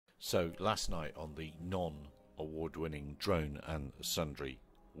So last night on the non-award-winning Drone and Sundry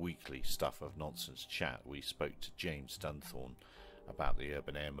weekly Stuff of Nonsense chat, we spoke to James Dunthorne about the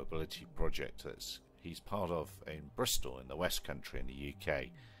urban air mobility project that he's part of in Bristol in the West Country in the UK,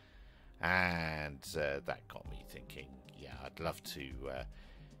 and that got me thinking, yeah, I'd love to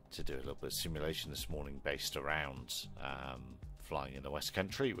do a little bit of simulation this morning based around flying in the West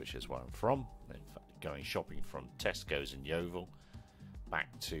Country, which is where I'm from. In fact, going shopping from Tesco's in Yeovil back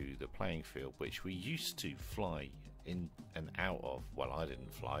to the playing field, which we used to fly in and out of. Well, I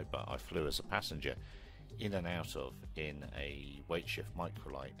didn't fly, but I flew as a passenger in and out of in a weight shift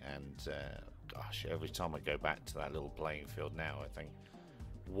microlight, and gosh, every time I go back to that little playing field now, I think,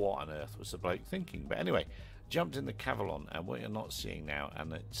 what on earth was the bloke thinking? But anyway, jumped in the Cavalon, and what you're not seeing now,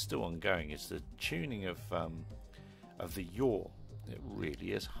 and it's still ongoing, is the tuning of the yaw. It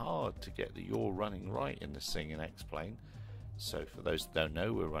really is hard to get the yaw running right in this thing in X-Plane. So for those that don't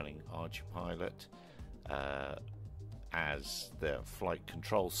know, we're running Ardupilot as the flight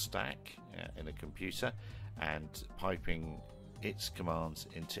control stack in a computer, and piping its commands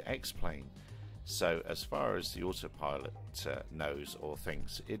into X-Plane. So as far as the autopilot knows or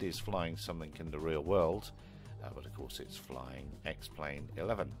thinks, it is flying something in the real world, but of course it's flying X-Plane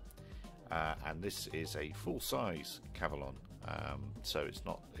 11. And this is a full-size Cavalon, so it's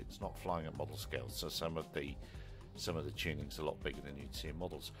not flying at model scale. So some of the tuning's a lot bigger than you'd see in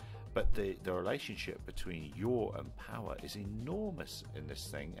models, but the relationship between yaw and power is enormous in this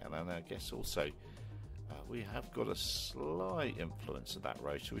thing. And then I guess also we have got a slight influence of that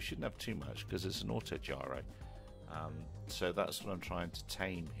rotor. We shouldn't have too much because it's an auto gyro. So that's what I'm trying to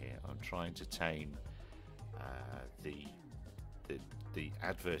tame here. I'm trying to tame the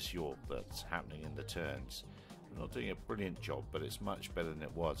adverse yaw that's happening in the turns. I'm not doing a brilliant job, but it's much better than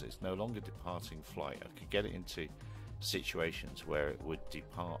it was. It's no longer departing flight. I could get it into situations where it would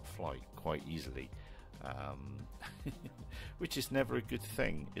depart flight quite easily, which is never a good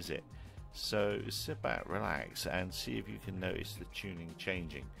thing, is it? So sit back, relax, and see if you can notice the tuning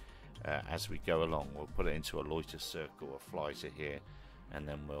changing as we go along. We'll put it into a loiter circle, a fly to here, and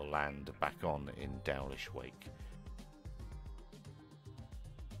then we'll land back on in Dowlish Wake.